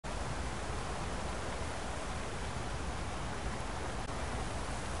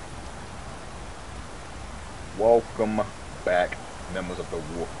Welcome back, members of the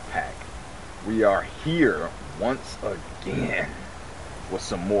Wolf Pack. We are here once again with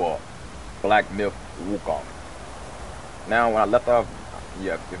some more Black Myth WuKong. Now, when I left off,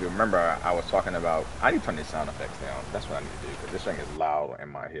 yeah, if you remember, I was talking about I need to turn these sound effects down. That's what I need to do because this thing is loud in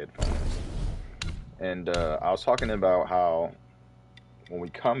my headphones. And I was talking about how when we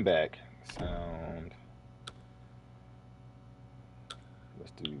come back, sound.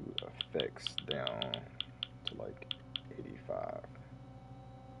 Let's do effects down to like 85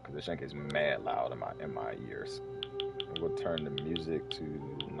 because this thing is mad loud in my ears. And we'll turn the music to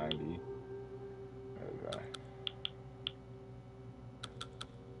 90. There we go.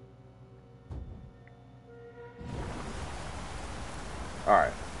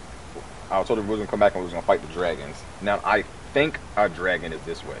 Alright. I was told we was gonna come back and we was gonna fight the dragons. Now I think our dragon is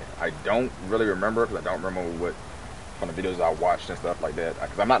this way. I don't really remember because I don't remember what from the videos I watched and stuff like that.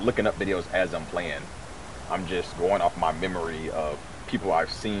 Because I'm not looking up videos as I'm playing. I'm just going off my memory of people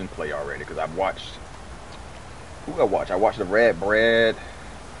I've seen play already. Because I've watched. Who I watched? I watched the Red Bread.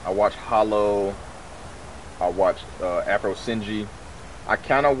 I watched Hollow. I watched Afro Sinji. I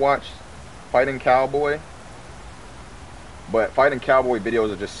kind of watched Fighting Cowboy. But Fighting Cowboy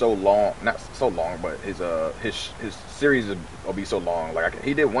videos are just so long. Not so long, but his series will be so long. Like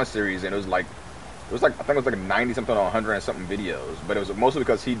he did one series and it was like I think it was like 90 something or 100 and something videos, but it was mostly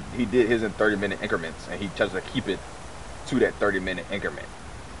because he did his in 30-minute increments and he tries to keep it to that 30-minute increment,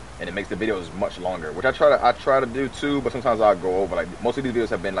 and it makes the videos much longer, which I try to do too, but sometimes I'll go over. Like most of these videos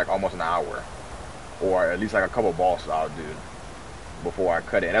have been like almost an hour, or at least like a couple bosses I'll do before I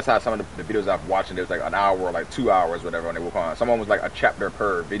cut it. And that's how some of the videos I've watched, and there's like an hour or like 2 hours, whatever, and they will on. Someone was like a chapter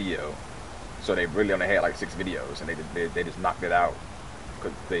per video, so they really only had like 6 videos, and they just knocked it out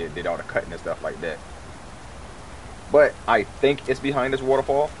because they did all the cutting and stuff like that. But I think it's behind this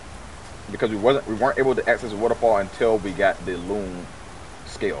waterfall because we weren't able to access the waterfall until we got the Loong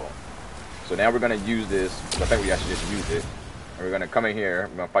scale. So now we're gonna use this. I think we actually just used it. And we're gonna come in here.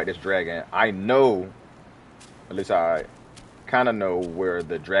 We're gonna fight this dragon. I know, at least I kind of know where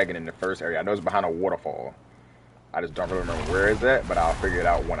the dragon in the first area. I know it's behind a waterfall. I just don't really remember where it's at, but I'll figure it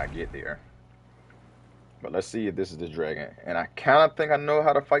out when I get there. But let's see if this is the dragon. And I kind of think I know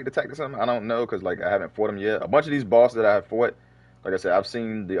how to fight the tactics of him. I don't know because like I haven't fought him yet. A bunch of these bosses that I have fought, like I said, I've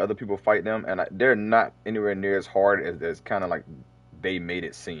seen the other people fight them, and they're not anywhere near as hard as kind of like they made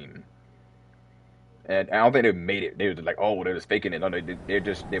it seem. And I don't think they made it. They were just like, oh, they're just faking it. No,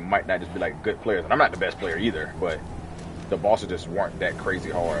 they might not just be like good players. And I'm not the best player either, but the bosses just weren't that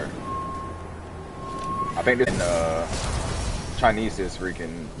crazy hard. I think this in Chinese is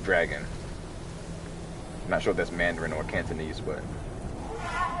freaking dragon. I'm not sure if that's Mandarin or Cantonese, but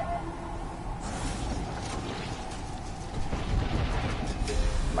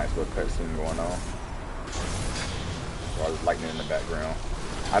nice little cutscene going on. So there's lightning in the background.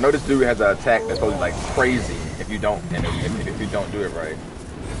 I know this dude has an attack that's supposed to be like crazy if you don't if you don't do it right.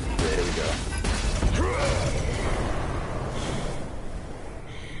 Yeah, here we go.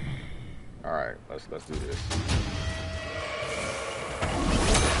 All right, let's do this.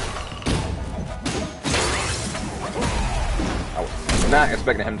 I was not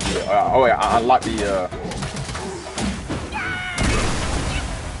expecting him to do it. Oh yeah, I unlocked the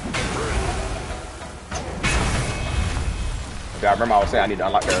okay, I remember I was saying I need to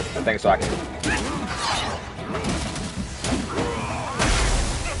unlock the thing so I can.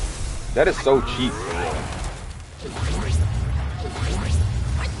 That is so cheap.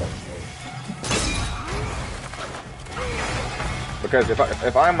 Because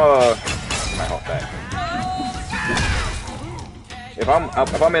if I'm my health back. If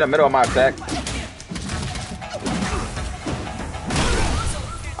I'm in the middle of my attack,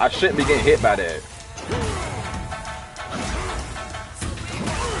 I shouldn't be getting hit by that.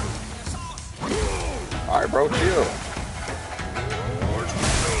 Alright, bro, chill.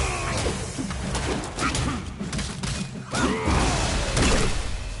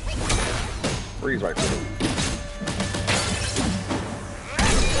 Freeze right there.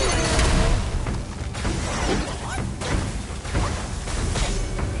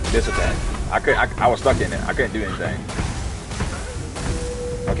 This attack. I was stuck in it. I couldn't do anything.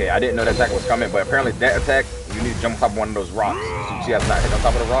 Okay, I didn't know that attack was coming, but apparently that attack, you need to jump on top of one of those rocks. So you see how it's not hitting on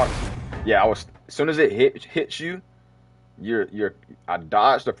top of the rocks? Yeah, as soon as it hits you, I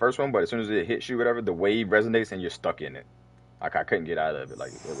dodged the first one, but as soon as it hits you, whatever, the wave resonates and you're stuck in it. Like I couldn't get out of it.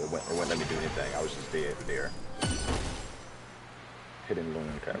 Like it wouldn't let me do anything. I was just dead there. Hidden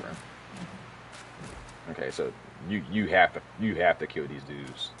Loong cavern. Okay, so you have to kill these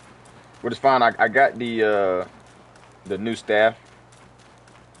dudes. Which is fine. I got the new staff.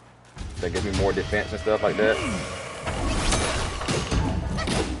 that gives me more defense and stuff like that.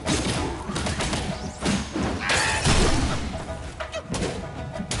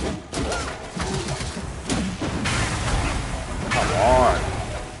 Come on.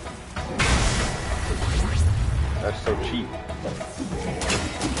 That's so cheap.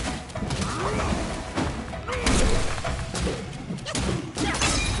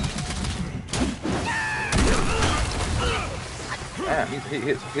 Man, he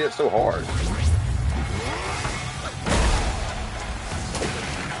hits so hard.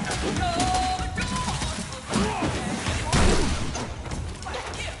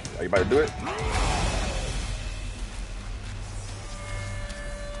 Are you about to do it?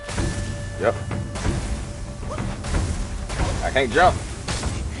 Yep. I can't jump.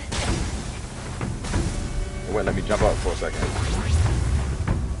 It wouldn't let me jump up for a second.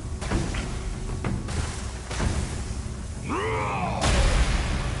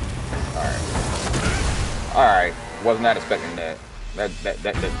 Alright. Was not expecting that.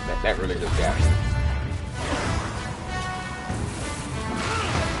 That really just got me.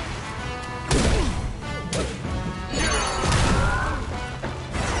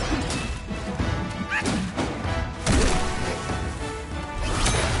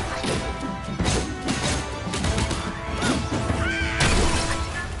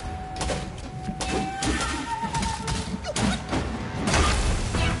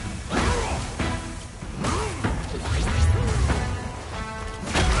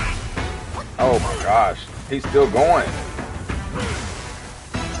 Oh my gosh, he's still going.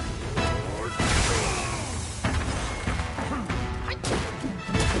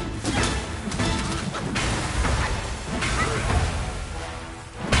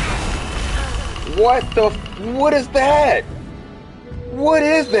 What is that? What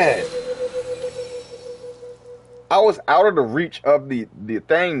is that? I was out of the reach of the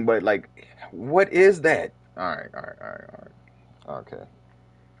thing, but like, what is that? All right. Okay.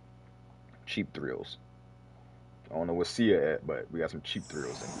 Cheap thrills. I don't know where Sia at, but we got some cheap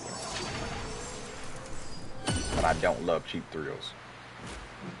thrills in here. But I don't love cheap thrills.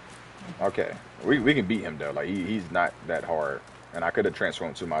 Okay, we can beat him though. Like he's not that hard, and I could have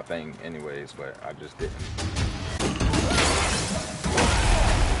transformed to my thing anyways, but I just didn't.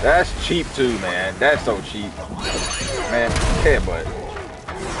 That's cheap too, man. That's so cheap, man. Headbutt.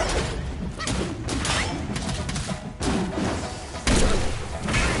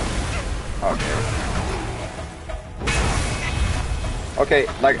 Okay,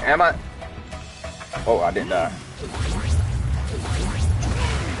 like, am I? Oh, I didn't die.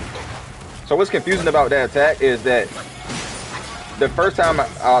 So what's confusing about that attack is that the first time I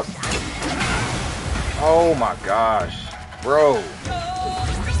was... Oh my gosh, bro.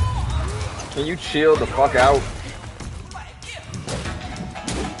 Can you chill the fuck out?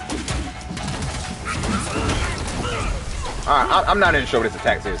 Alright, I'm not even sure what this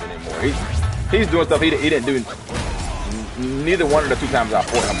attack is anymore. He's doing stuff he didn't do neither one of the two times I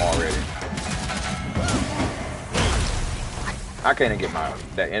fought him already. I can't even get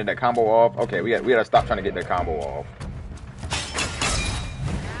that end of that combo off. Okay, we gotta stop trying to get that combo off.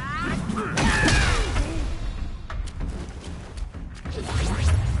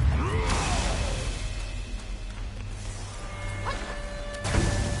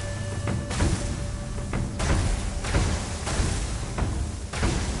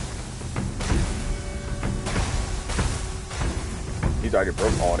 He's already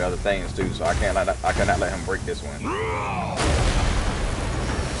broke all the other things too, so I cannot let him break this one.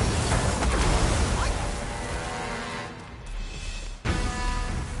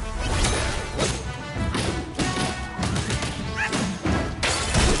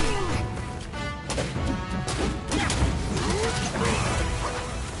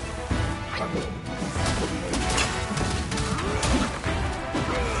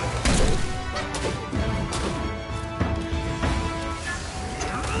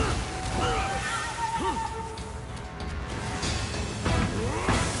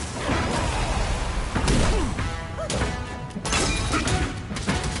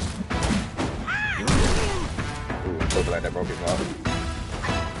 Like that broke his mouth.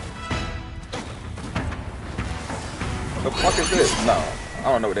 The fuck is this? No, I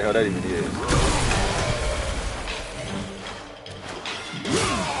don't know what the hell that even is.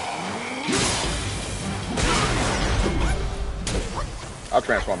 I'll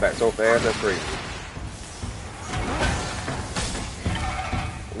transform back so fast, that's crazy.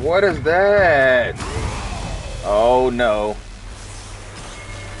 What is that? Oh no.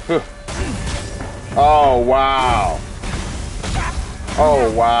 Oh wow.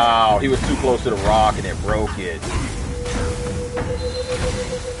 Oh wow, he was too close to the rock and it broke it.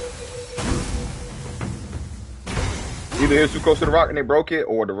 Either it's too close to the rock and they broke it,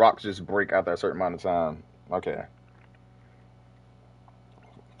 or the rocks just break after a certain amount of time. Okay.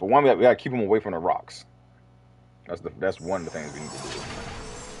 For one, we gotta keep them away from the rocks. That's one of the things we need to do.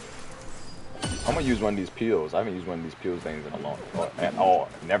 I'm gonna use one of these pills. I haven't used one of these pills things in a long at all.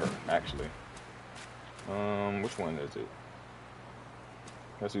 Never actually. Which one is it?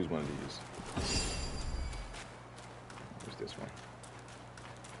 Let's use one of these. What's this one?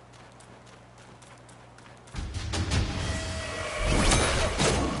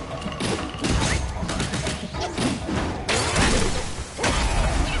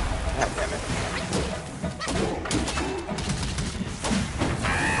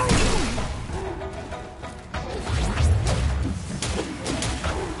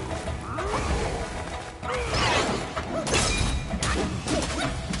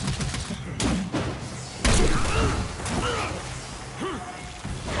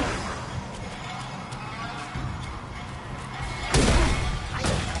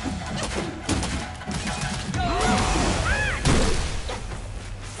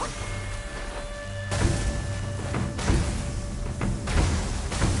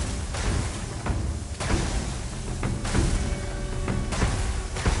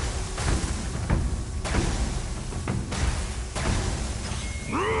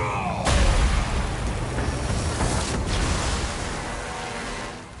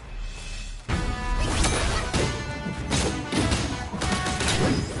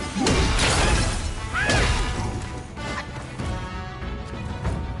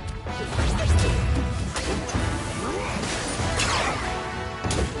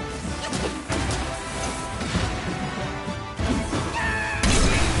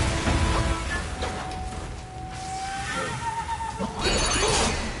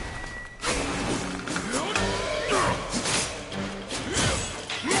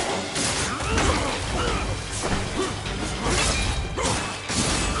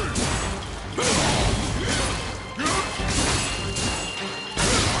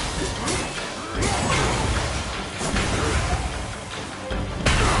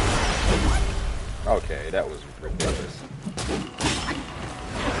 Okay, that was ridiculous.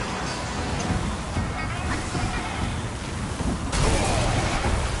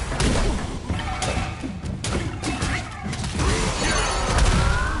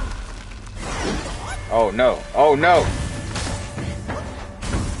 Oh no, oh no!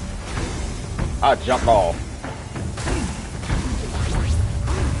 I jumped off.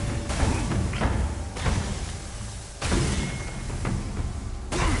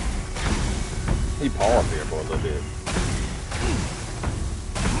 He paused there for a little bit.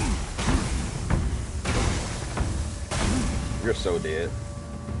 You're so dead.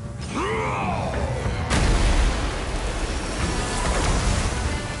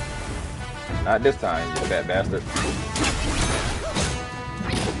 Not this time, you fat bastard.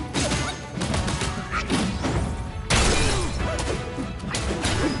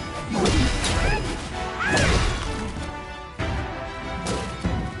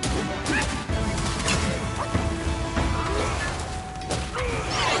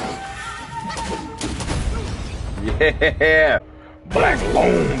 Yeah, Black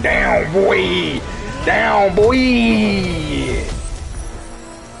Loong down, boy, down, boy.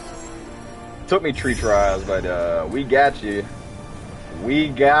 Took me 3 tries, but we got you. We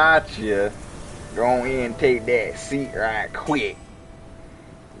got you. Go ahead and take that seat right quick.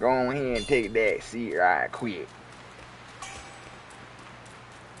 Go ahead and take that seat right quick.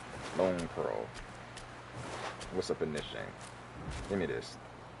 Loong Pro. What's up in this thing? Give me this.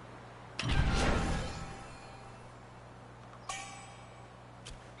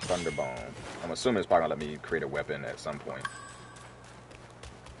 Thunderbone. I'm assuming it's probably gonna let me create a weapon at some point.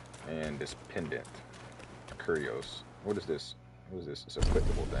 And this pendant. Curios. What is this? What is this? It's a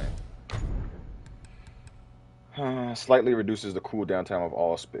clickable thing. Slightly reduces the cooldown time of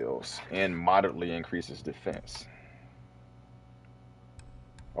all spells and moderately increases defense.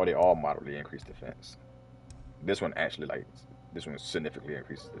 Oh, they all moderately increase defense. This one actually, like, this one significantly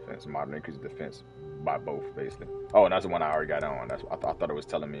increases defense. Moderately increases defense by both, basically. Oh, and that's the one I already got on. That's I thought it was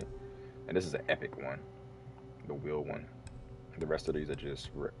telling me. And this is an epic one, the wheel one. The rest of these are just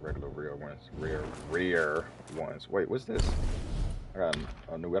regular rare ones. Rare ones. Wait, what's this? I got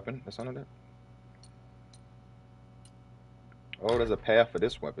a new weapon that's under that. Oh, there's a path for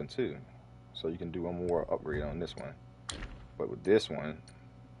this weapon too, so you can do one more upgrade on this one. But with this one,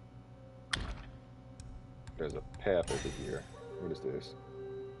 there's a path over here. What is this?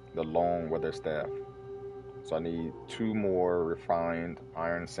 The Long Weather Staff. So I need 2 more refined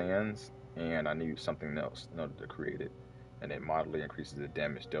iron sands, and I need something else in order to create it. And it moderately increases the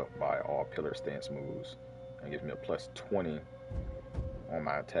damage dealt by all pillar stance moves. and gives me a plus 20 on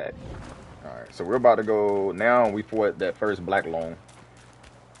my attack. All right, so we're about to go now. We fought that first black Loong,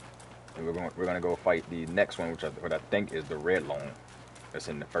 and we're gonna go fight the next one, which I think is the red Loong that's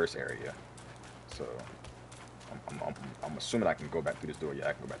in the first area. So I'm assuming I can go back through this door. Yeah,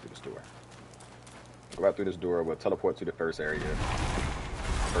 I can go back through this door. Go back through this door. We'll teleport to the first area,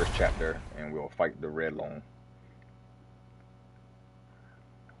 first chapter, and we'll fight the red Loong.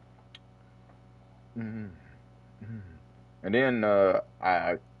 And then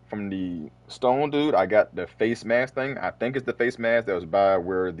I from the stone dude, I got the face mask thing. I think it's the face mask that was by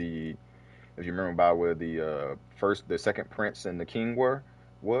where the, if you remember, by where the the second prince and the king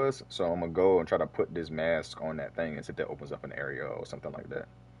was. So I'm gonna go and try to put this mask on that thing and see if that opens up an area or something like that.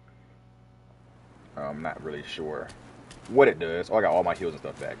 I'm not really sure what it does. Oh, I got all my heals and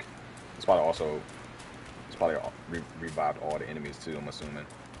stuff back. It's probably revived all the enemies too, I'm assuming.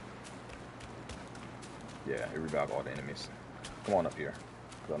 Yeah, it revived all the enemies. Come on up here,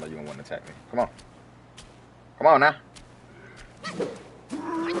 because I know you don't want to attack me. Come on. Come on now.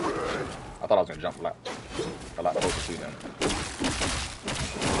 I thought I was going to jump a lot closer to them.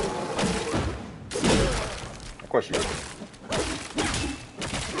 Of course you do.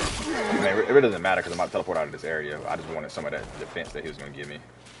 I mean, it really doesn't matter because I'm about to teleport out of this area. I just wanted some of that defense that he was going to give me.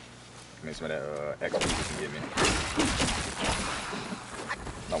 I mean, some of that XP he can give me.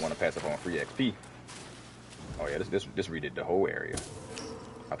 I don't want to pass up on free XP. Oh yeah, this redid the whole area.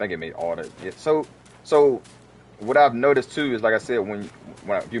 I think it made all the so what I've noticed too is, like I said, when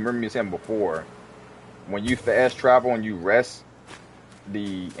if you remember me saying before, when you fast travel and you rest,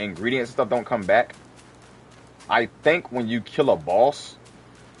 the ingredients and stuff don't come back. I think when you kill a boss,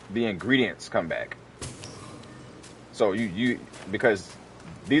 the ingredients come back. So you because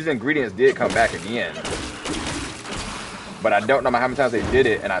these ingredients did come back again. But I don't know how many times they did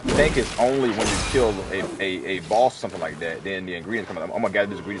it, and I think it's only when you kill a boss or something like that, then the ingredients come up. I'm gonna gather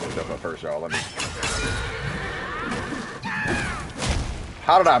these ingredients and stuff up first, y'all. Let me.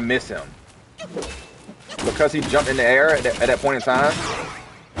 How did I miss him? Because he jumped in the air at that point in time?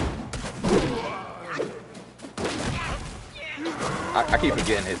 I keep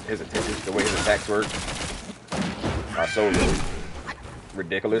forgetting his the way his attacks work are so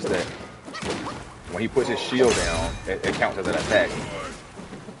ridiculous that when he puts his shield down, it counts as an attack.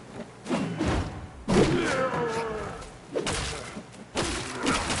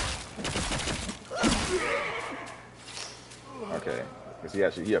 Okay,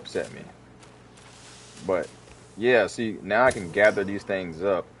 because he upset me. But yeah, see, now I can gather these things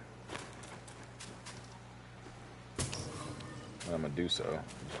up. I'm gonna do so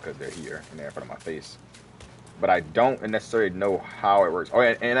because they're here and they're in front of my face. But I don't necessarily know how it works. Oh,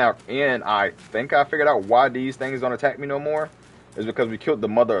 and I think I figured out why these things don't attack me no more. Is because we killed the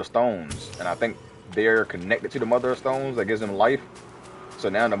Mother of Stones, and I think they're connected to the Mother of Stones that gives them life. So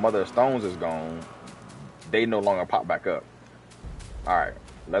now the Mother of Stones is gone, they no longer pop back up. All right,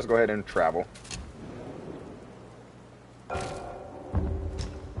 let's go ahead and travel.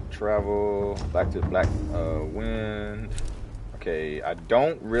 Travel back to Black Wind. Okay, I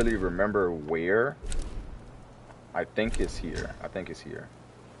don't really remember where. I think it's here. I think it's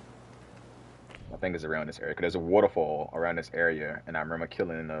around this area. Because there's a waterfall around this area. And I remember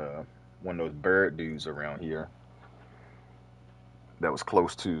killing one of those bird dudes around here. That was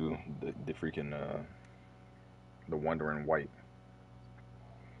close to the freaking, the Wandering White.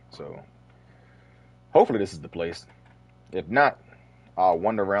 So, hopefully this is the place. If not, I'll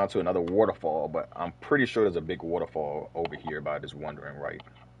wander around to another waterfall. But I'm pretty sure there's a big waterfall over here by this Wandering White.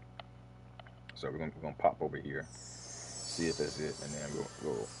 So we're gonna pop over here, see if that's it, and then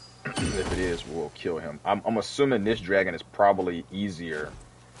we'll if it is, we'll kill him. I'm assuming this dragon is probably easier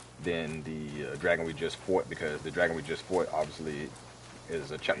than the dragon we just fought, because the dragon we just fought obviously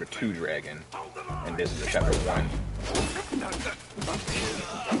is a chapter 2 dragon, and this is a chapter 1.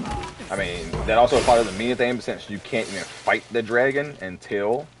 I mean, that also probably doesn't mean anything since you can't even fight the dragon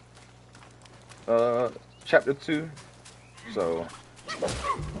until chapter 2. So.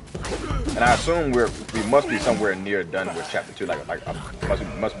 And I assume we must be somewhere near done with chapter 2. Like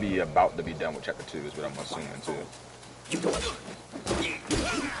must be about to be done with chapter 2 is what I'm assuming too.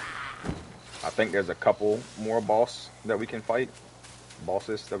 I think there's a couple more bosses that we can fight. But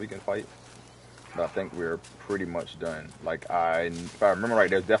I think we're pretty much done. Like if I remember right,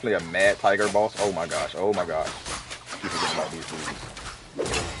 there's definitely a mad tiger boss. Oh my gosh. Keep forgetting about these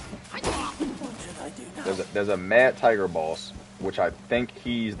dudes. There's a mad tiger boss, which I think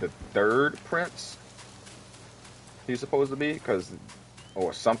he's the 3rd prince he's supposed to be,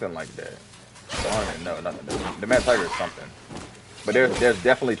 or something like that. So I don't even know. The Mad Tiger is something. But there's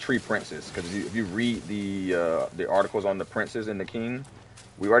definitely tree princes because if you read the articles on the princes and the king,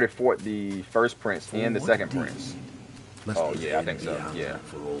 we already fought the first prince and the second prince. Oh yeah, I think so. Yeah,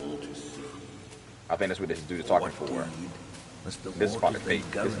 I think that's what this dude is talking for. This is probably fake.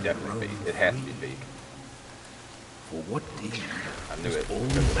 This is definitely fake. It has to be fake. For what deed? I knew it.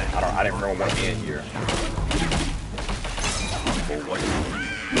 I didn't remember one being here. For what deed?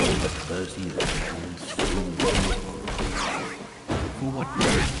 The thirsty lands through. For what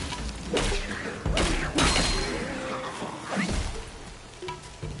deed?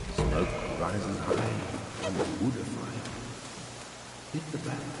 Smoke rises high on the wood of fire. Hit the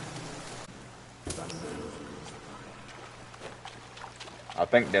back. I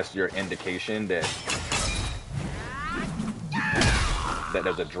think that's your indication that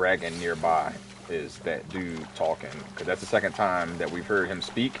there's a dragon nearby, is that dude talking, because that's the second time that we've heard him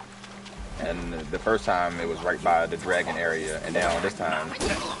speak, and the first time it was right by the dragon area, and now this time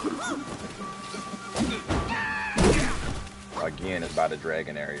again it's by the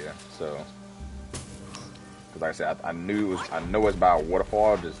dragon area. So because like I said, I know it's by a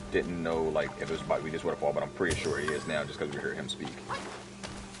waterfall, just didn't know like if it was about to be this waterfall, but I'm pretty sure it is now just because we heard him speak.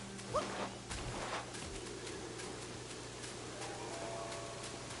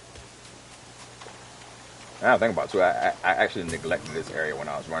 Now I think about it too, I actually neglected this area when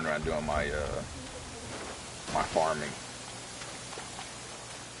I was running around doing my my farming.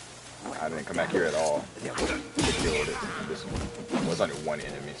 I didn't come back here at all. They killed it. This one was only one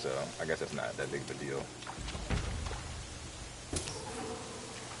enemy, so I guess it's not that big of a deal.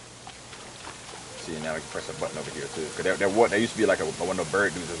 See, now we can press a button over here too. Cause there used to be like one of those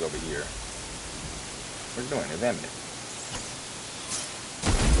bird dudes over here. What's he doing? Examine it.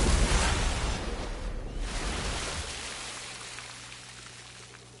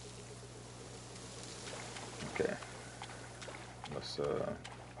 Okay, let's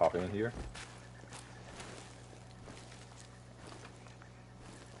pop in here.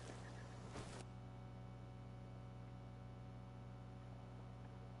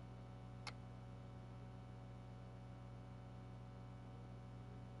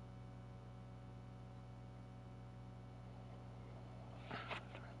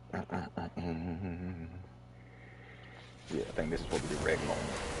 Yeah, I think this is supposed to be Greiwolph.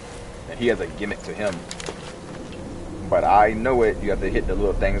 And he has a gimmick to him. But I know it, you have to hit the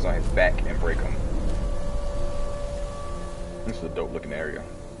little things on his back and break them. This is a dope looking area.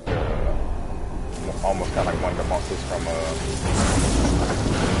 Almost kind of like one of the monsters from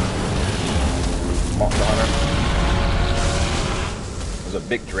Monster Hunter. There's a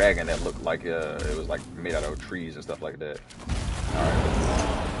big dragon that looked like it was like made out of trees and stuff like that. Alright.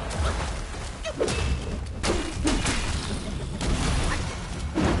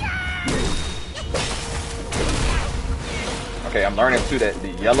 Okay, I'm learning too that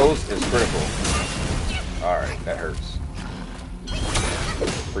the yellows is critical. Alright, that hurts.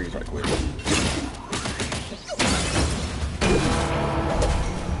 Freeze right quick.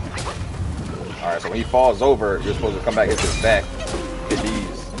 Alright, so when he falls over, you're supposed to come back, hit his back, hit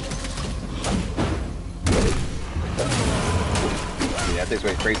these. Yeah, that takes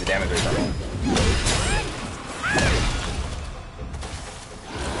away crazy damage right there.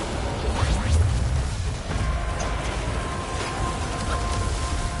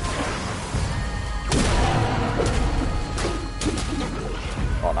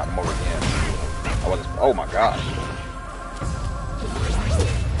 Oh, knock him over again. I wasn't. Oh my gosh.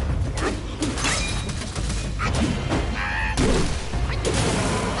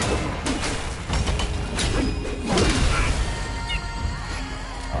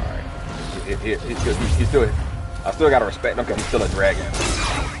 Alright. He's still. I still gotta respect him because he's still a dragon.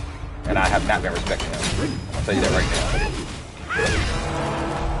 And I have not been respecting him. I'll tell you that right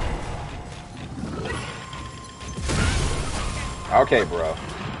now. Okay, bro.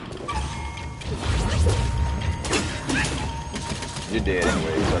 You're dead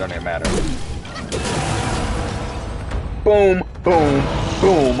anyway, so it doesn't matter. Boom, boom,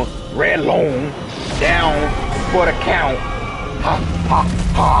 boom. Red Loong down for the count. Ha, ha,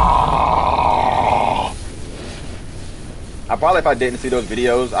 ha. I probably, if I didn't see those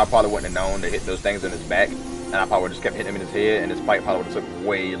videos, I probably wouldn't have known to hit those things in his back. And I probably just kept hitting him in his head, and this fight probably would have took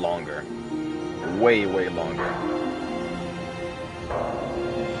way longer. Way, way longer.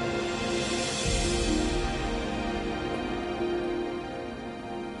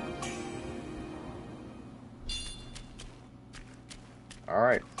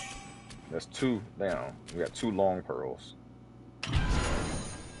 Alright, that's 2 down. We got 2 long pearls. You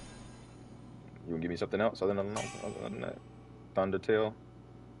gonna give me something else other than that? Thundertail?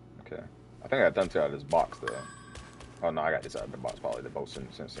 Okay. I think I got Thundertail out of this box though. Oh no, I got this out of the box. Probably the bow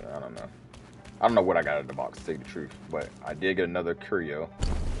sensor. I don't know. I don't know what I got out of the box, to tell you the truth. But I did get another curio.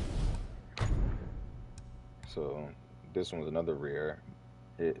 So this one's another rare.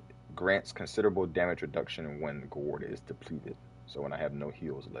 It grants considerable damage reduction when gourd is depleted. So when I have no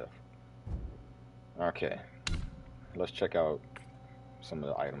heals left. Okay. Let's check out some of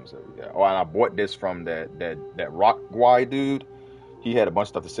the items that we got. Oh, and I bought this from that rock guy dude. He had a bunch of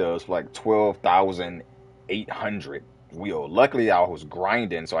stuff to sell. It's like 12,800 wheel. Luckily, I was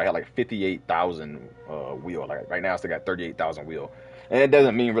grinding, so I had like 58,000 wheel. Like right now, I still got 38,000 wheel. And it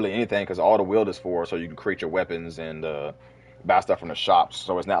doesn't mean really anything because all the wheel is for so you can create your weapons and buy stuff from the shops.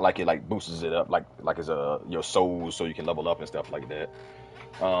 So it's not like it like boosts it up like it's your souls so you can level up and stuff like that.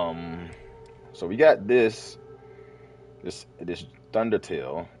 So we got this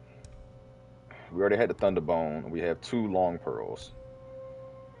Thundertail. We already had the Thunderbone. We have 2 long pearls.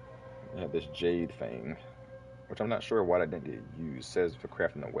 We have this Jade thing, which I'm not sure why that didn't get used. It says for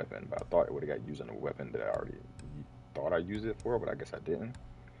crafting a weapon, but I thought it would have got used on a weapon that I already thought I used it for, but I guess I didn't.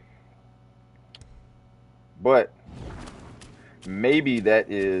 But maybe that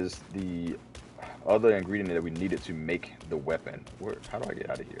is the other ingredient that we needed to make the weapon. How do I get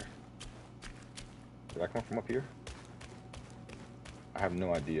out of here? Did I come from up here? I have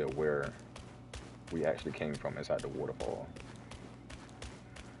no idea where we actually came from inside the waterfall.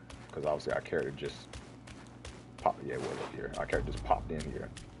 Because obviously our character just popped. Yeah, it was up here. Our character just popped in here.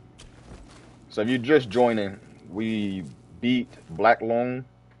 So if you're just joining, we beat Black Loong,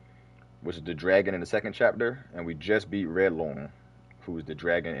 which is the dragon in the 2nd chapter, and we just beat Red Loong, who is the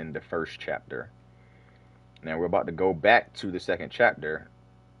dragon in the 1st chapter. Now we're about to go back to the 2nd chapter,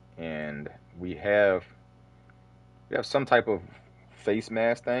 and we have some type of face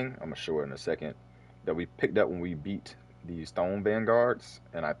mask thing. I'm gonna show it in a second. That we picked up when we beat the stone vanguards,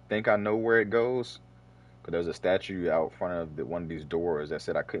 and I think I know where it goes. Cause there's a statue out front of one of these doors that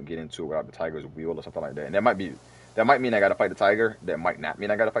said I couldn't get into it without the tiger's wheel or something like that. And that might mean I gotta fight the tiger. That might not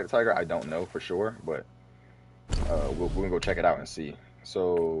mean I gotta fight the tiger. I don't know for sure, but we're gonna go check it out and see.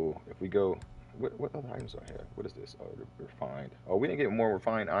 So if we go, what other items are here? What is this? Oh, refined. Oh, we didn't get more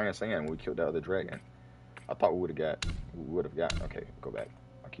refined iron sand when we killed the other dragon. I thought we would have got. Okay, go back.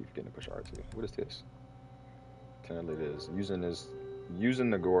 I keep forgetting to push R2. What is this? Tell it is using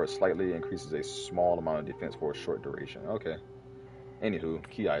the gourd slightly increases a small amount of defense for a short duration. Okay. Anywho,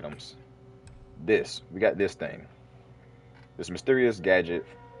 key items. We got this thing. This mysterious gadget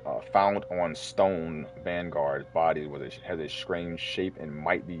found on stone Vanguard bodies has a strange shape and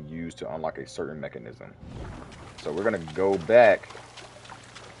might be used to unlock a certain mechanism. So we're gonna go back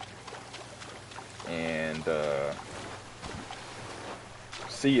and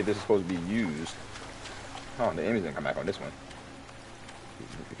see if this is supposed to be used. Oh, the enemies didn't come back on this one.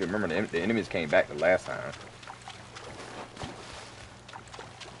 If you remember, the enemies came back the last time.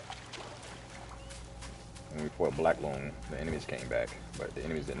 When we fought Black Loong, the enemies came back, but the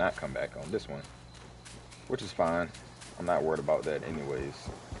enemies did not come back on this one, which is fine. I'm not worried about that anyways.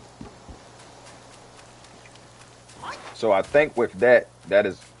 So I think with that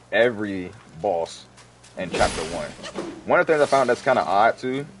is every boss in chapter 1. One of the things I found that's kind of odd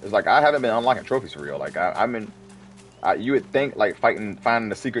too is like I haven't been unlocking trophies for real. Like you would think like finding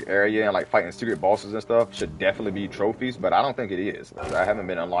the secret area and like fighting secret bosses and stuff should definitely be trophies, but I don't think it is. Like, I haven't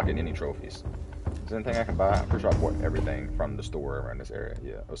been unlocking any trophies. Is there anything I can buy? I'm pretty sure I bought everything from the store around this area.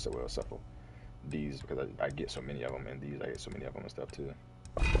 Yeah, except for these because I get so many of them, and these I get so many of them and stuff too.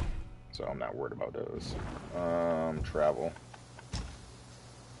 So I'm not worried about those. Travel.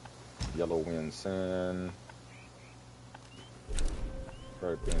 Yellow wind sand.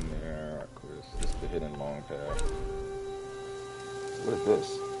 Right in there. This is the hidden long path. What is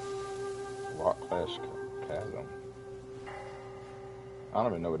this? Rock Clash Chasm. I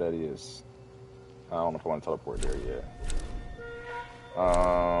don't even know what that is. I don't know if I want to teleport there yet.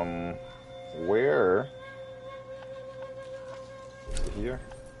 Where? Is it here?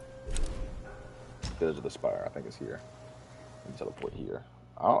 Village of the Spire. I think it's here. Let me teleport here.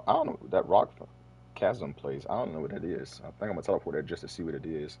 I don't know that rock chasm place. I don't know what that is. I think I'm gonna teleport there just to see what it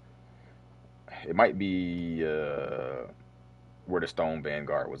is. It might be where the stone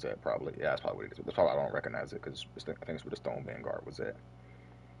Vanguard was at. Probably. Yeah, that's probably what it is. That's probably I don't recognize it because I think it's where the stone Vanguard was at.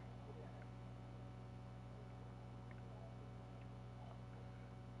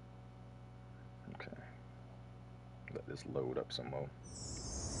 Okay. Let this load up some more.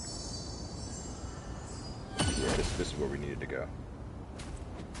 Yeah, this is where we needed to go.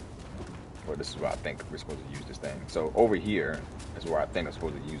 Or this is where I think we're supposed to use this thing. So over here is where I think I'm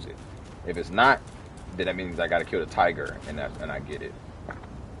supposed to use it. If it's not, then that means I gotta kill the tiger and I get it.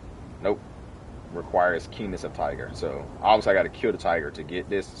 Nope. requires keenness of tiger. So obviously I got to kill the tiger to get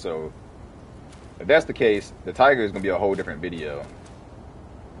this. So if that's the case, the tiger is going to be a whole different video.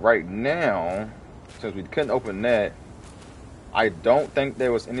 Right now, since we couldn't open that, I don't think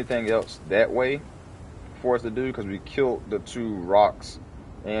there was anything else that way for us to do, because we killed the 2 rocks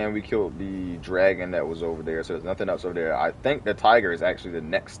and we killed the dragon that was over there. So there's nothing else over there. I think the tiger is actually the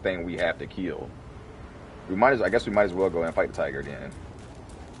next thing we have to kill. I guess we might as well go and fight the tiger then.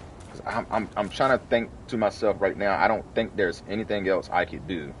 I'm trying to think to myself right now. I don't think there's anything else I could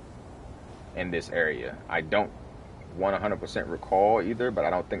do in this area. I don't 100% recall either, but I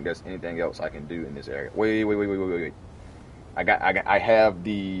don't think there's anything else I can do in this area. Wait. I have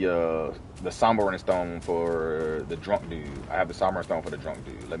the Sombering Stone for the drunk dude. I have the Sombering Stone for the drunk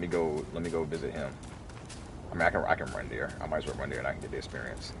dude. Let me go visit him. I mean, I can run there. I might as well run there and I can get the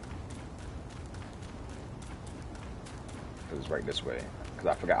experience. Because it's right this way. Because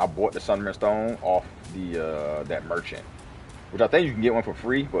I forgot I bought the Sombering Stone off the that merchant, which I think you can get one for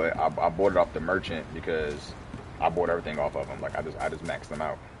free, but I bought it off the merchant because I bought everything off of him. Like I just maxed them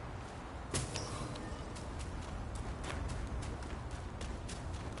out.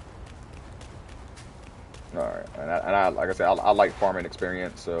 All right, and I like I said, I like farming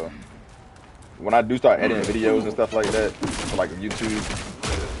experience. So when I do start editing videos and stuff like that, for like YouTube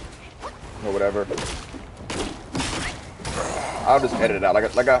or whatever, I'll just edit it out.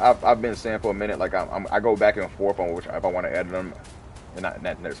 Like I've been saying for a minute. Like I go back and forth on which if I want to edit them, and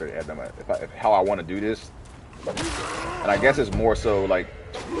not necessarily edit them, if how I want to do this. And I guess it's more so like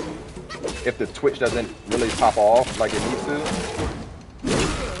if the Twitch doesn't really pop off like it needs to,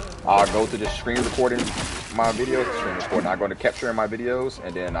 I'll go to just screen recording my videos. I'll go to capturing my videos,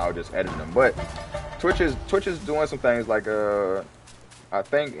 and then I'll just edit them. But Twitch is doing some things like I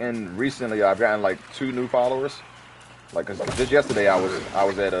think recently I've gotten like 2 new followers. Like, cause just yesterday I was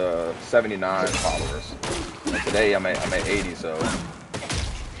at 79 followers, and today I'm at 80. So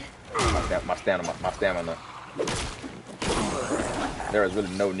my stamina. There is really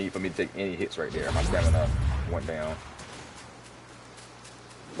no need for me to take any hits right there. My stamina went down.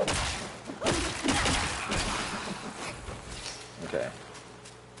 Okay.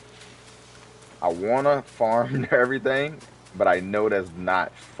 I wanna farm everything, but I know that's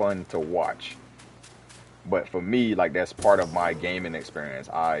not fun to watch. But for me, like, that's part of my gaming experience.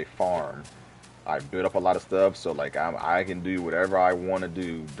 I farm. I build up a lot of stuff, so like I can do whatever I want to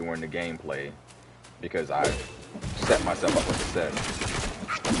do during the gameplay because I set myself up with the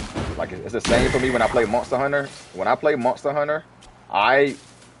set. Like, it's the same for me when I play Monster Hunter. When I play Monster Hunter, I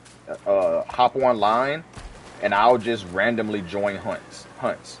hop online and I'll just randomly join hunts.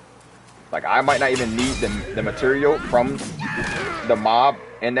 Like, I might not even need the material from the mob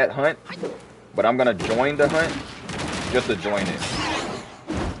in that hunt, but I'm gonna join the hunt just to join it.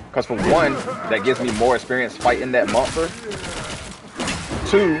 Because for one, that gives me more experience fighting that monster.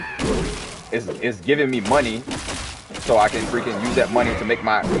 2, is giving me money, so I can freaking use that money to make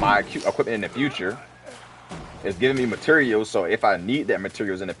my equipment in the future. It's giving me materials, so if I need that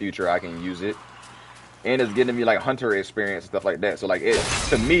materials in the future, I can use it. And it's getting me like hunter experience and stuff like that. So like,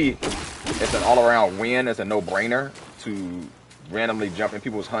 to me, it's an all-around win. It's a no-brainer to randomly jump in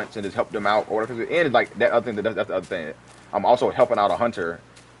people's hunts and just help them out or whatever. And like that other thing, that's the other thing. I'm also helping out a hunter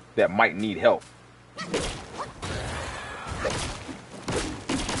that might need help.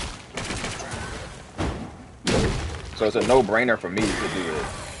 So it's a no-brainer for me to do it,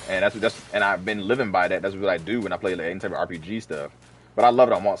 and and I've been living by that. That's what I do when I play like any type of RPG stuff. But I love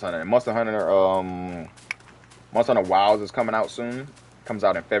it on Monster Hunter. And Monster Hunter Wilds is coming out soon. Comes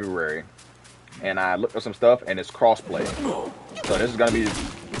out in February, and I looked up some stuff, and it's crossplay. So this is gonna be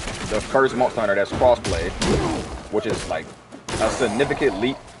the first Monster Hunter that's crossplay, which is like a significant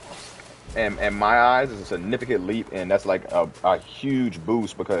leap. In my eyes, it's a significant leap, and that's like a huge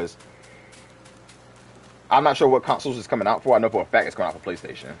boost because I'm not sure what consoles it's coming out for. I know for a fact it's coming out for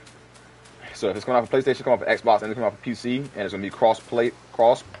PlayStation. So if it's coming out for PlayStation, it's coming out for Xbox, and it's coming out for PC, and it's gonna be cross play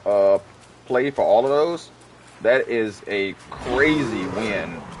for all of those. That is a crazy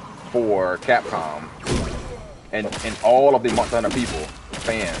win for Capcom and all of the Monster Hunter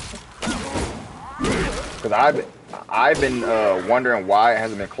fans. Because I've been wondering why it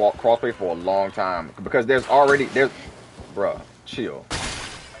hasn't been crossplay for a long time. Because bruh, chill.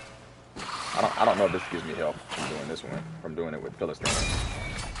 I don't know if this gives me help from doing this one, from doing it with Philistine.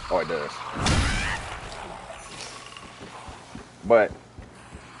 Oh, it does. But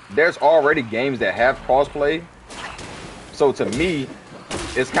there's already games that have crossplay. So to me,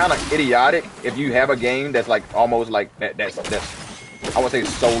 it's kind of idiotic if you have a game that's like almost like that's I would say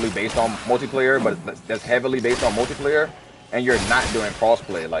solely based on multiplayer, but that's heavily based on multiplayer, and you're not doing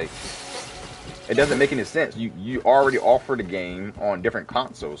crossplay. Like, It doesn't make any sense. You already offer the game on different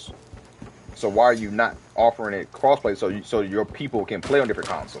consoles. So why are you not offering it crossplay so your people can play on different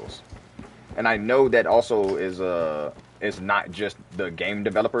consoles? And I know that also is not just the game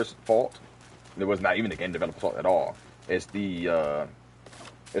developer's fault. It was not even the game developer's fault at all. It's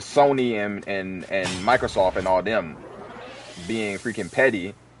it's Sony and Microsoft and all them being freaking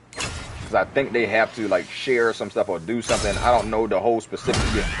petty. Because I think they have to like share some stuff or do something. I don't know the whole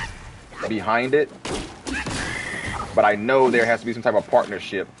specifics behind it, but I know there has to be some type of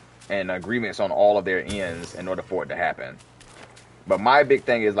partnership and agreements on all of their ends in order for it to happen. But my big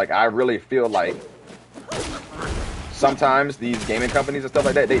thing is like I really feel like sometimes these gaming companies and stuff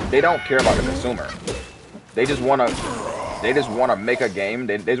like that, they don't care about the consumer. They just wanna make a game.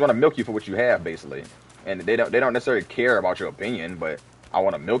 They just wanna milk you for what you have, basically. And they don't necessarily care about your opinion, but I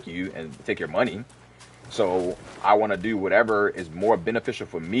wanna milk you and take your money. So I wanna do whatever is more beneficial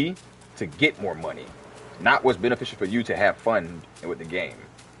for me to get more money, not what's beneficial for you to have fun with the game.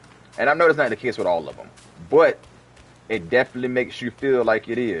 And I know that's not the case with all of them, but it definitely makes you feel like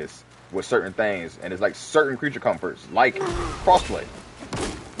it is with certain things. And it's like certain creature comforts, like crossplay.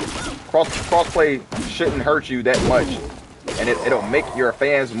 Crossplay shouldn't hurt you that much, and it'll make your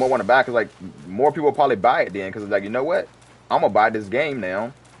fans more want to buy. Cause like more people will probably buy it then, because it's like, you know what, I'm gonna buy this game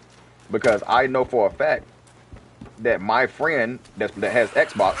now because I know for a fact that my friend that has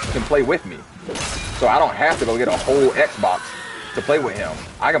Xbox can play with me. So I don't have to go get a whole Xbox to play with him.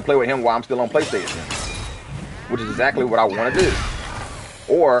 I can play with him while I'm still on PlayStation, which is exactly what I want to do.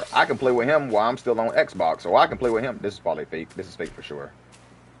 Or I can play with him while I'm still on Xbox. Or I can play with him. This is probably fake. This is fake for sure.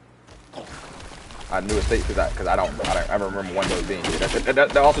 I knew it's fake because I don't remember one of those being here.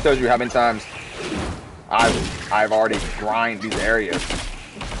 That also tells you how many times I've already grinded these areas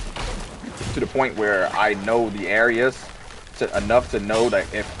to the point where I know the areas enough to know that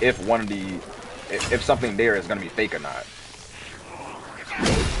if something there is going to be fake or not.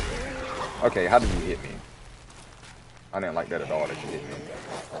 Okay, how did you hit me? I didn't like that at all that you hit me.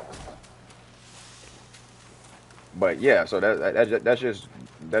 But yeah, so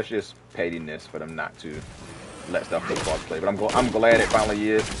that's just pettiness for them not to let stuff take crossplay. But I'm glad it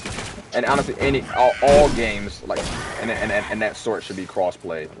finally is. And honestly, all games like and that sort should be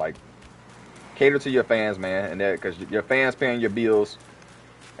crossplay. Like, cater to your fans, man, and because your fans paying your bills,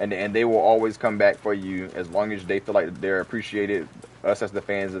 and they will always come back for you as long as they feel like they're appreciated. Us as the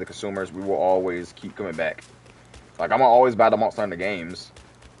fans and the consumers, we will always keep coming back. Like, I'm gonna always buy the Monster Hunter games.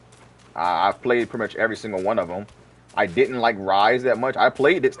 I've played pretty much every single one of them. I didn't like Rise that much. I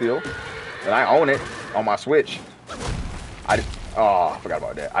played it still, and I own it on my Switch. I forgot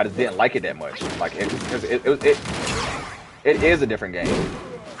about that. I just didn't like it that much. Like, because it is a different game.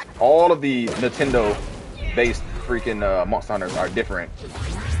 All of the Nintendo-based freaking Monster Hunters are different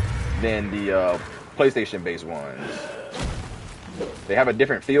than the PlayStation-based ones. They have a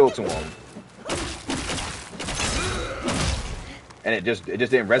different feel to them, and it just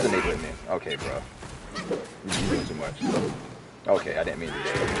didn't resonate with me. Okay, bro, you're doing too much. Okay, I didn't mean to do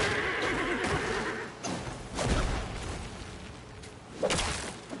that.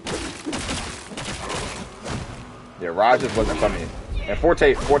 Yeah, Rise just wasn't for me. And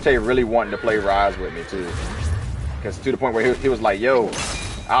Forte really wanted to play Rise with me too, because to the point where he was like, "Yo,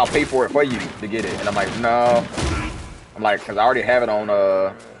 I'll pay for it for you to get it," and I'm like, "No." I'm like, because I already have it on,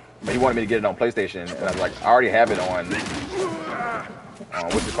 but he wanted me to get it on PlayStation, and I was like, I already have it on,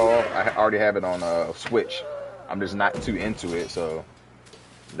 what's it called? I already have it on Switch. I'm just not too into it, so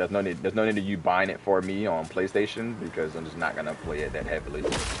there's no need of you buying it for me on PlayStation, because I'm just not gonna play it that heavily.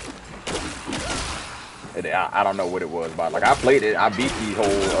 I don't know what it was, but like, I played it. I beat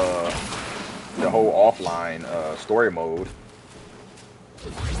the whole offline story mode.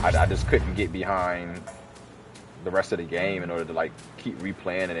 I just couldn't get behind the rest of the game in order to like keep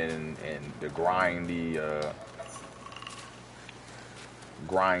replaying it and to grind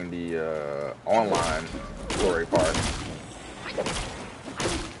the online story part.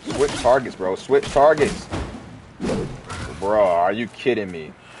 Switch targets, bro. Switch targets. Bro, are you kidding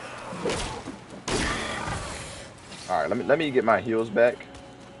me? All right, let me get my heals back.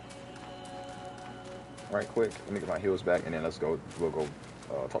 Right quick. Let me get my heals back, and then we'll go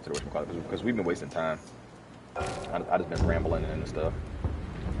talk to the witchcraft, because we've been wasting time. I just been rambling and stuff.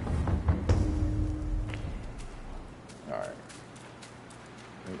 Alright.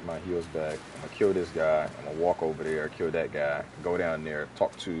 Let me get my heals back. I'm gonna kill this guy. I'm gonna walk over there, kill that guy, go down there,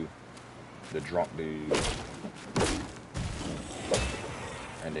 talk to the drunk dude,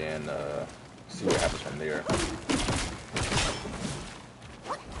 and then see what happens from there.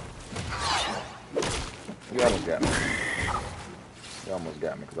 You almost got me. They almost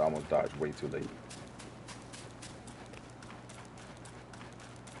got me because I almost dodged way too late.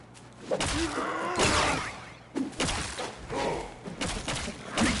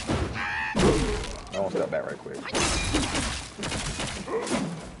 I won't step back right quick.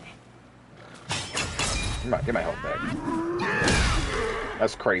 Get my health back.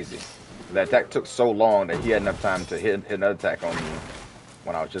 That's crazy. That attack took so long that he had enough time to hit another attack on me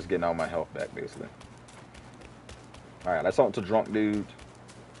when I was just getting all my health back, basically. Alright, let's talk to Drunk Dude.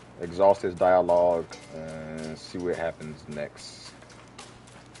 Exhaust his dialogue and see what happens next.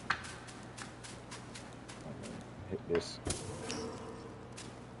 Hit this.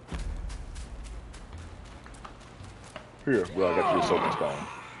 Here, well, I got you soaking stone.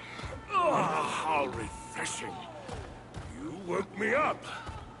 Ah, how refreshing. You woke me up.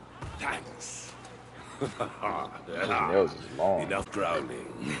 Thanks. His nails is long. Enough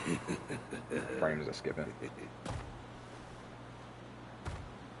growling. Frames are skipping.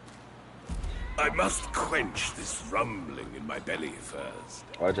 I must quench this rumbling in my belly first.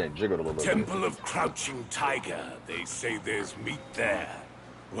 Oh, I just jiggled a little bit. Temple of Crouching Tiger. They say there's meat there.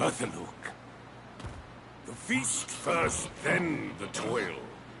 Worth a look. The feast first, then the toil.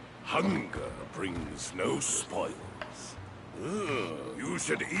 Hunger brings no spoils. You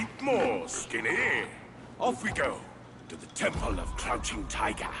should eat more, Skinny. Off we go to the Temple of Crouching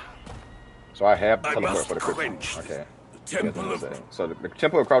Tiger. So I have teleport for the quick. Okay. So the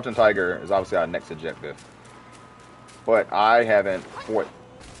Temple of Crouching Tiger is obviously our next objective. But I haven't fought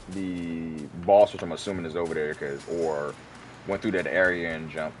the boss, which I'm assuming is over there, or went through that area and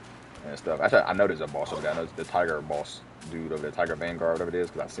jumped and stuff. Actually, I know there's a boss over there. I know it's the Tiger boss dude over there, Tiger Vanguard, whatever it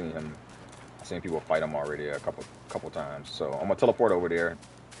is, because I've seen people fight him already a couple times. So I'm gonna teleport over there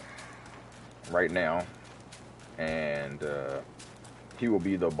right now, and he will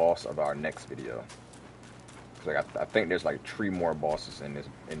be the boss of our next video. Like I think there's like 3 more bosses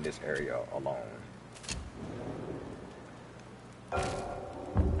in this area alone.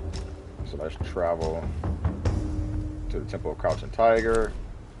 So let's travel to the Temple of Crouching Tiger.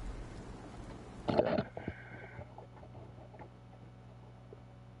 Yeah.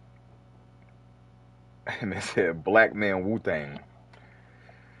 And it said Black Man Wu-Tang.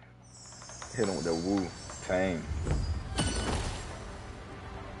 Hit him with the Wu-Tang.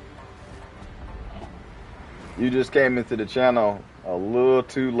 You just came into the channel a little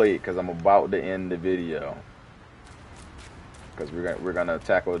too late because I'm about to end the video. Because we're gonna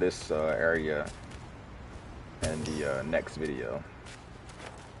tackle this area in the next video.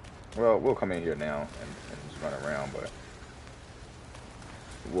 Well, we'll come in here now and just run around, but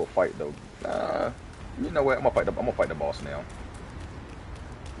we'll fight the. You know what? I'm gonna fight the boss now.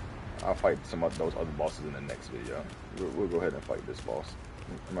 I'll fight some of those other bosses in the next video. We'll go ahead and fight this boss.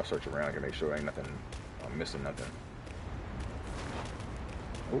 I'm gonna search around and make sure ain't nothing. I'm missing nothing.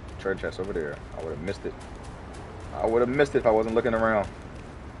 Oh, treasure chest over there. I would have missed it. I would have missed it if I wasn't looking around.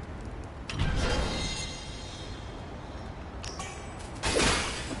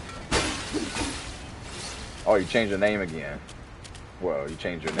 Oh, you changed your name again. Well, you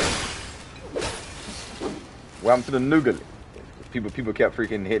changed your name. Welcome to the nougat. People kept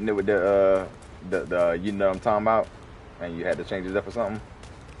freaking hitting it with the you know what I'm talking about, and you had to change it up or something.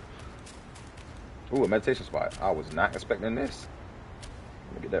 Ooh, a meditation spot. I was not expecting this.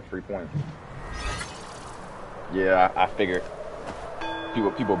 Let me get that free point. Yeah, I figured.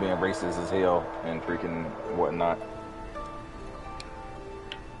 People being racist as hell and freaking whatnot.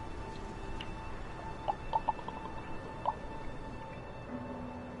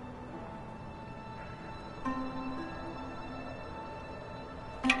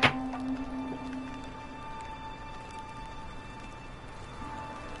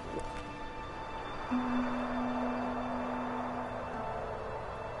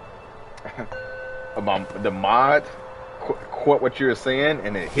 The mod caught what you're saying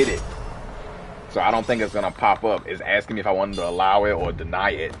and it hit it. So I don't think it's gonna pop up. It's asking me if I wanted to allow it or deny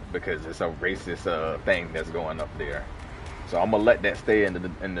it because it's a racist thing that's going up there. So I'm gonna let that stay in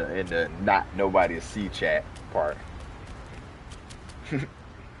the not nobody see chat part.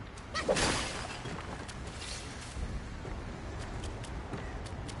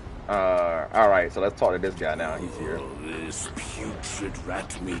 Alright, so let's talk to this guy now. He's here. Oh, this putrid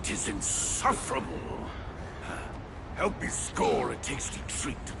rat meat is insufferable. Help me score a tasty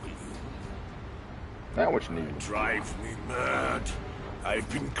treat, will you? Now what you need? Drive me mad. I've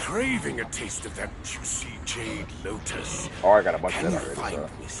been craving a taste of that juicy jade lotus. Oh, I got a bunch of that already. Can you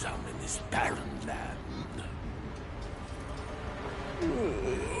find me some in this barren land?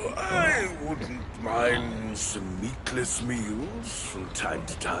 Oh, I wouldn't mind some meatless meals from time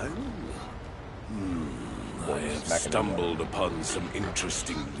to time. I have stumbled upon some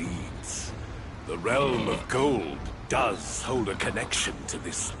interesting leads. The realm of gold does hold a connection to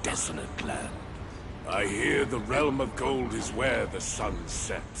this desolate land. I hear the realm of gold is where the sun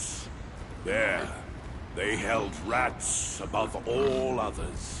sets. There, they held rats above all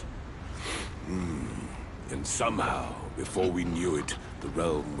others. And somehow, before we knew it, the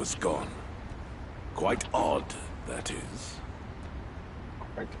realm was gone. Quite odd, that is.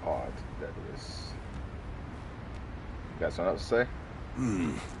 Quite odd, that is. You got something else to say?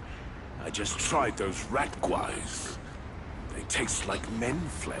 I just tried those rat guais. They taste like men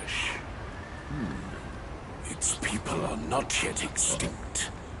flesh. Its people are not yet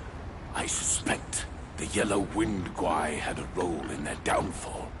extinct. I suspect the Yellow Wind Guai had a role in their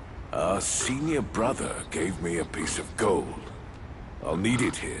downfall. Our senior brother gave me a piece of gold. I'll need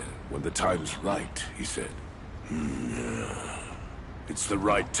it here when the time's right, he said. It's the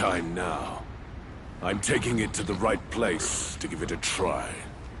right time now. I'm taking it to the right place to give it a try.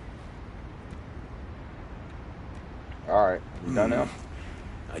 Alright, you done now?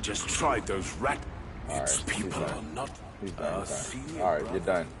 I just tried those rat... Its Alright, people are not... He's done. senior Alright, brother. you're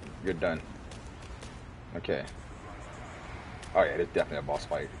done. You're done. Okay. Oh yeah, it's definitely a boss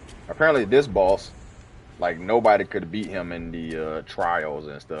fight. Apparently this boss, like nobody could beat him in the trials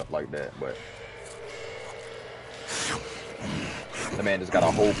and stuff like that, but the man just got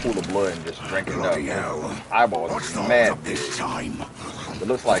a whole pool of blood and just drinking it up. Eyeballs is mad big. It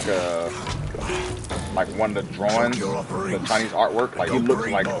looks like one of the drawings, the Chinese artwork. Like he looks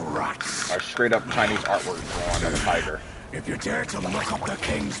like a straight up Chinese artwork drawing of a tiger. If you dare to look up the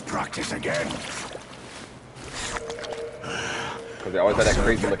king's practice again, because they always have that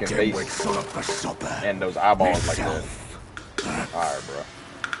crazy looking face and those eyeballs like that. Alright, bro.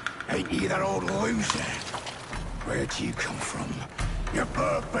 Ain't you that old loser? Where'd you come from? Your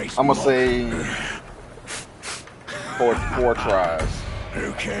bird-based I'm gonna say four tries.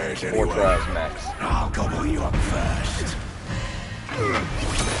 Who cares 4 anyway? tries max. I'll gobble you up first.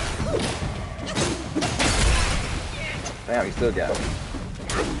 Damn, he still got it.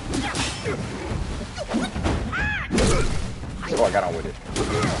 Oh, I got on with it.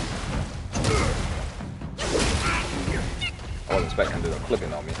 I wasn't expecting him to do a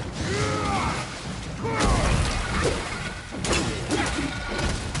clipping on me.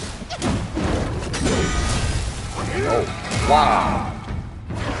 Oh, wow.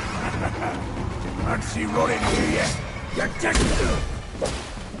 Fancy running here, you dead.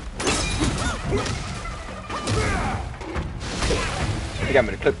 He got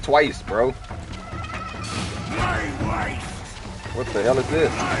me to clip twice, bro. My wife. What the hell is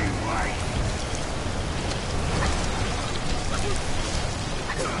this? My wife.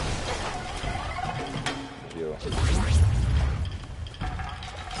 Yo.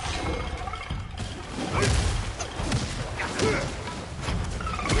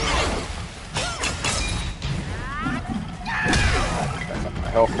 My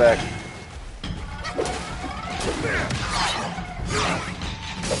health back.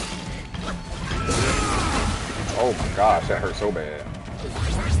 Oh my gosh, that hurt so bad.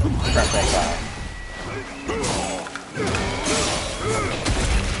 Transform time.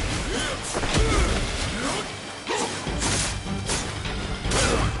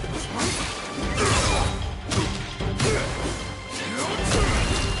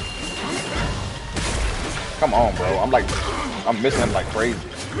 Come on, bro. I'm missing him like crazy.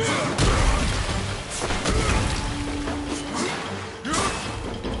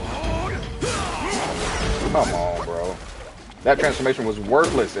 Come on, bro. That transformation was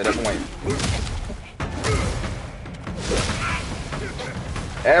worthless at that point.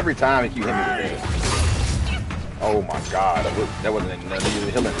 Every time he keep hitting me with this. Oh my god, that wasn't enough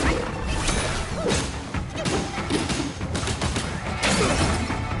healing.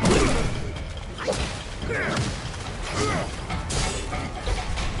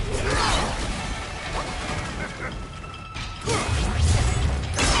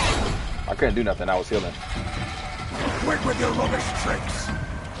 I couldn't do nothing, I was healing. Quit with your rubbish tricks.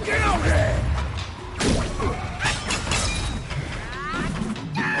 Get out there.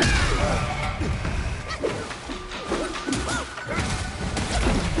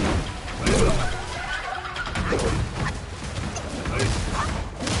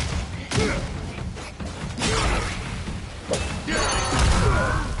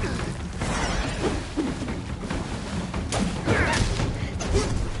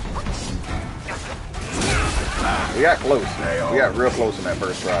 We got close. We got real close in that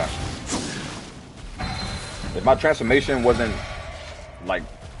first try. If my transformation wasn't, like,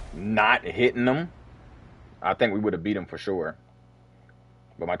 not hitting them, I think we would have beat him for sure.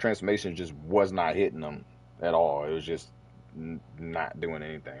 But my transformation just was not hitting them. at all. It was just not doing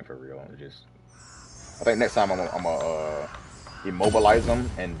anything for real. It just, I think next time I'm gonna immobilize them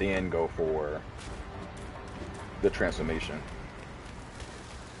and then go for the transformation.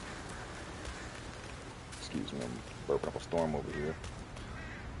 Excuse me, I'm burping up a storm over here.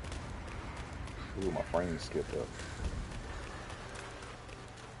 Ooh, my frame skipped up.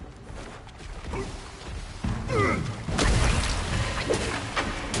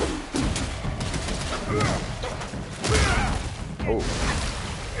 Oh.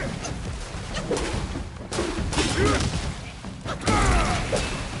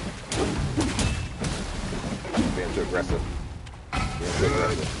 Being too aggressive. Being too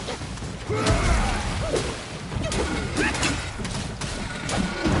aggressive.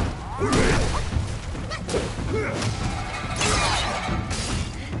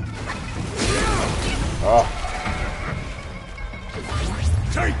 Oh.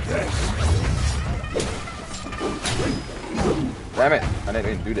 Take this! Damn it! I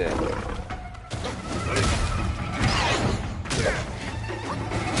didn't even do that.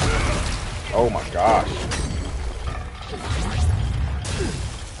 Oh my gosh.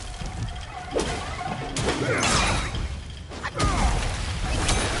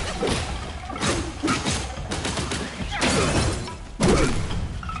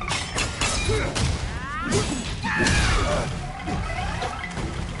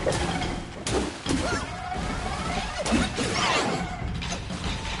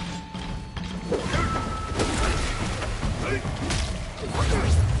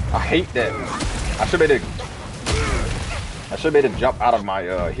 I hate that. I should be able to jump out of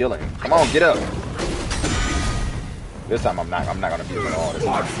my healing. Come on, get up. This time I'm not gonna be at all.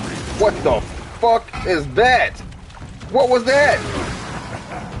 What the fuck is that? What was that?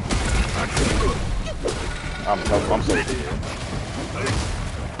 I'm so dead.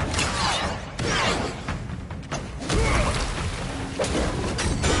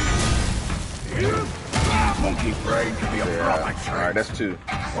 Monkey brain can be a proper trick. Alright, that's two.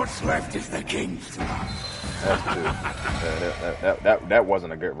 What's left is the king's. That's two. That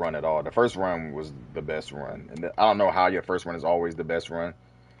wasn't a good run at all. The first run was the best run. And I don't know how your first run is always the best run.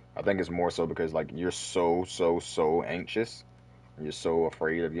 I think it's more so because like you're so anxious. And you're so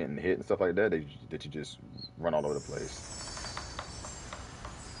afraid of getting hit and stuff like that that you just run all over the place.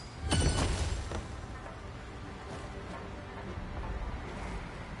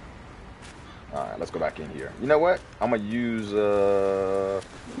 Alright, let's go back in here. You know what? I'm gonna use I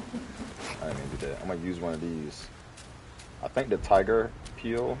didn't even do that. I'm gonna use one of these. I think the tiger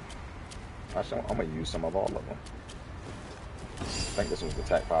peel. Actually, I'm gonna use some of all of them. I think this was the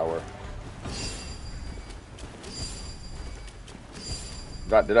attack power.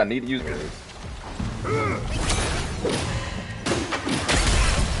 Did I need to use this?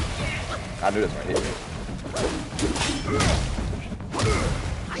 I knew this one hit me.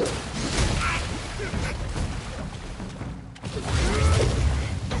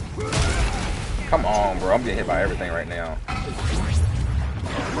 Come on, bro. I'm getting hit by everything right now.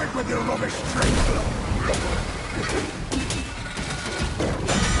 Quick with your rubbish trick.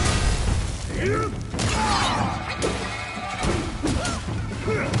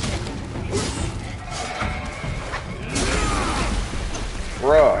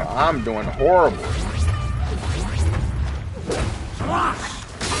 Bruh, I'm doing horrible.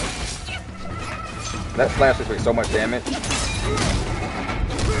 That slash took so much damage.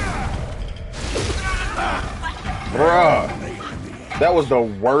 Bruh, that was the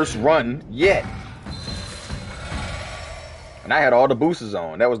worst run yet. And I had all the boosters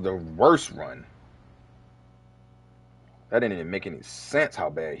on. That was the worst run. That didn't even make any sense how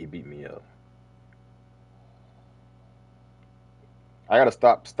bad he beat me up. I gotta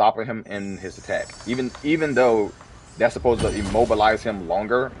stop stopping him in his attack. Even though that's supposed to immobilize him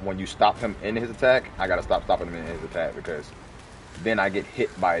longer, when you stop him in his attack, I gotta stop stopping him in his attack because then I get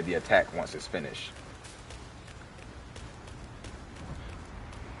hit by the attack once it's finished.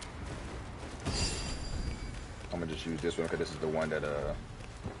 I'm gonna just use this one because this is the one that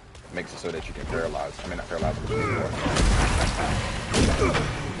makes it so that you can paralyze. I mean, not paralyze,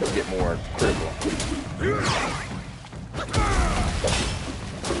 but get more critical.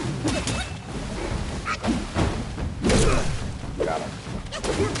 Got him.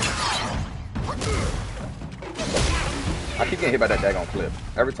 I keep getting hit by that daggone clip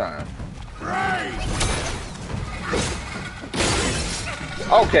every time.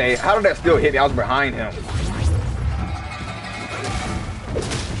 Okay, how did that still hit me? I was behind him.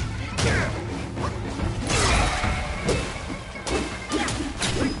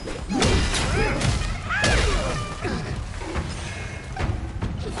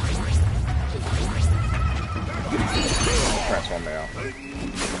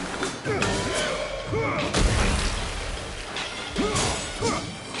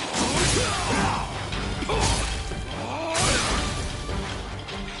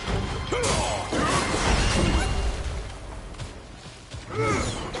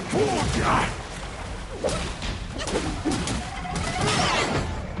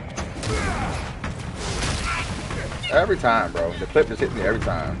 Every time, bro. The clip just hits me every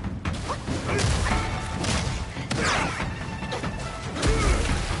time.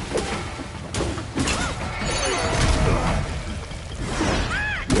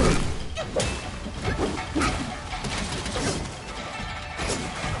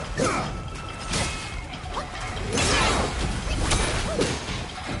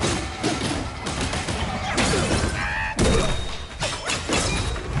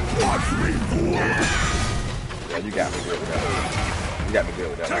 You got me good with that. You got me good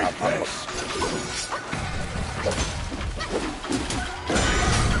with that.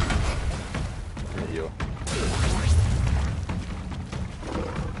 Heal.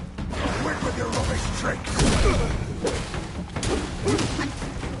 Quit with your rubbish tricks.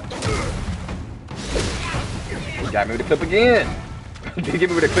 You got me with the clip again. You get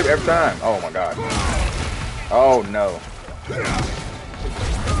me with the clip every time. Oh my god. Oh no.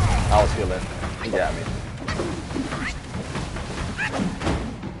 I was healing. You got me.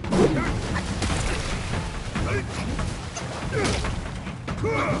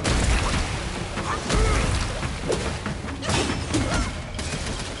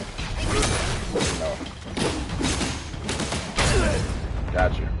 No.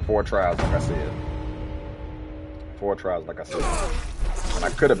 Gotcha. 4 tries, like I said. 4 tries, like I said. And I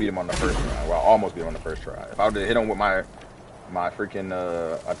could have beat him on the first try. Well, I almost beat him on the first try. If I would have hit him with my freaking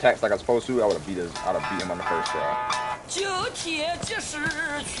attacks like I was supposed to, I'd have beat him on the first try.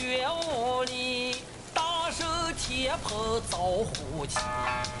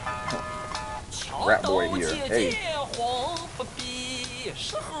 Rat boy here. Hey.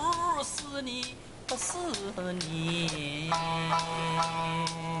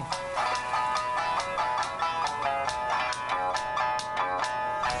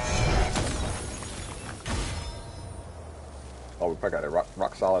 Oh, we probably got it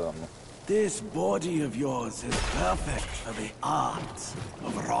rock solid on them. This body of yours is perfect for the art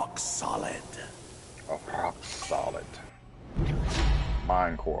of rock solid. Oh, rock solid.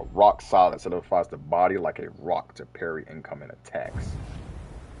 Mind core. Rock solid solidifies the body like a rock to parry incoming attacks.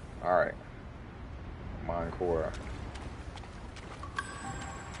 Alright. Mind core.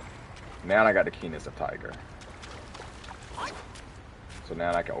 Now I got the keenness of tiger. So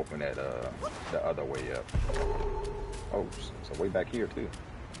now I can open that the other way up. Oh, it's a way back here too.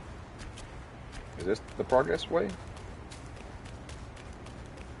 Is this the progress way?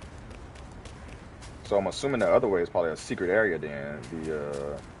 So I'm assuming the other way is probably a secret area then.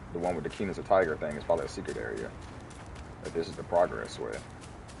 The one with the keenness of tiger thing is probably a secret area. If this is the progress way.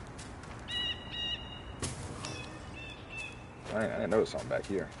 I didn't notice something back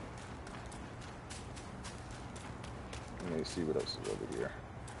here. Let me see what else is over here.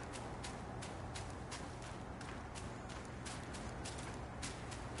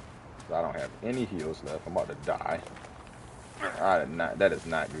 I don't have any heals left. I'm about to die. That is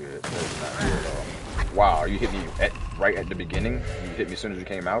not good. That is not good at all. Wow, you hit me right at the beginning? You hit me as soon as you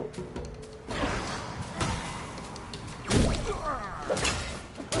came out?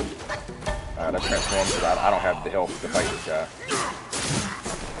 Alright, let's transform because I don't have the health to fight this guy.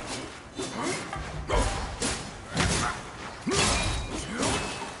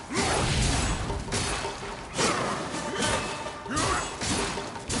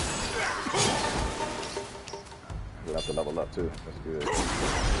 We'll have to level up too. That's good.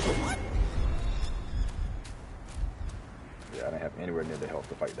 Yeah, I didn't have anywhere near the health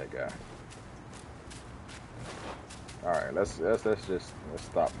to fight that guy. All right, let's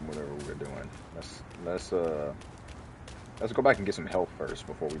stop whatever we're doing. Let's go back and get some health first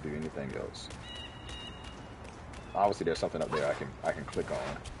before we do anything else. Obviously, there's something up there I can click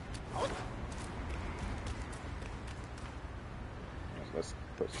on. Let's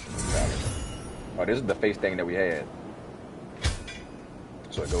put some damage. Oh, this is the face thing that we had.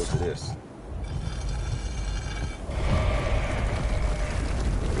 So it goes to this.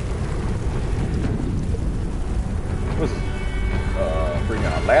 What's this?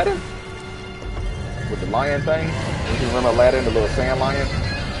 Freaking Aladdin? With the lion thing? You remember Aladdin, the little sand lion?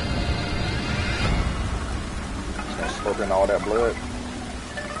 Slurping all that blood.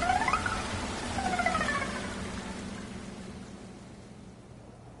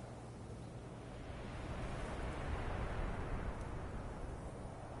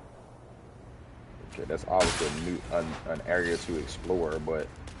 Okay, that's obviously an area to explore, but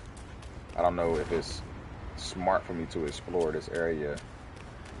I don't know if it's smart for me to explore this area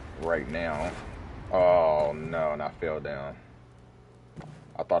right now. Oh no, and I fell down.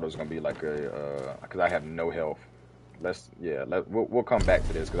 I thought it was gonna be like a because I have no health We'll come back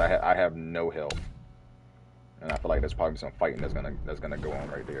to this because I have no health, and I feel like there's probably some fighting that's gonna go on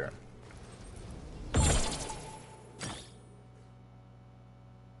right there.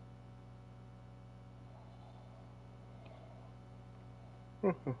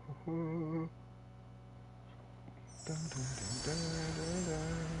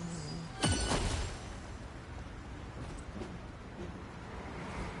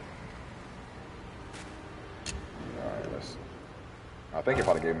 I think it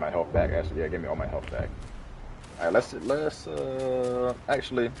probably gave me my health back. Actually, yeah, it gave me all my health back. All right, let's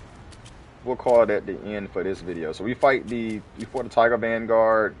actually we'll call it at the end for this video. So we fought the Tiger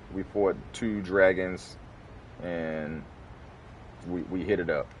Vanguard, we fought 2 dragons, and we hit it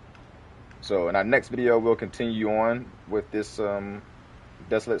up. So in our next video, we'll continue on with this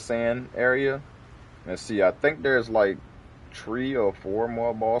desolate sand area. Let's see. I think there's like 3 or 4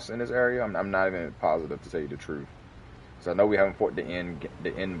 more bosses in this area. I'm not even positive, to tell you the truth. So I know we haven't fought the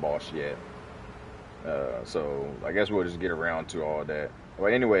end boss yet. So I guess we'll just get around to all that. But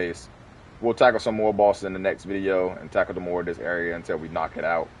anyways, we'll tackle some more bosses in the next video and tackle the more of this area until we knock it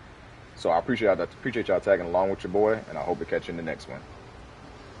out. So I appreciate y'all tagging along with your boy, and I hope to catch you in the next one.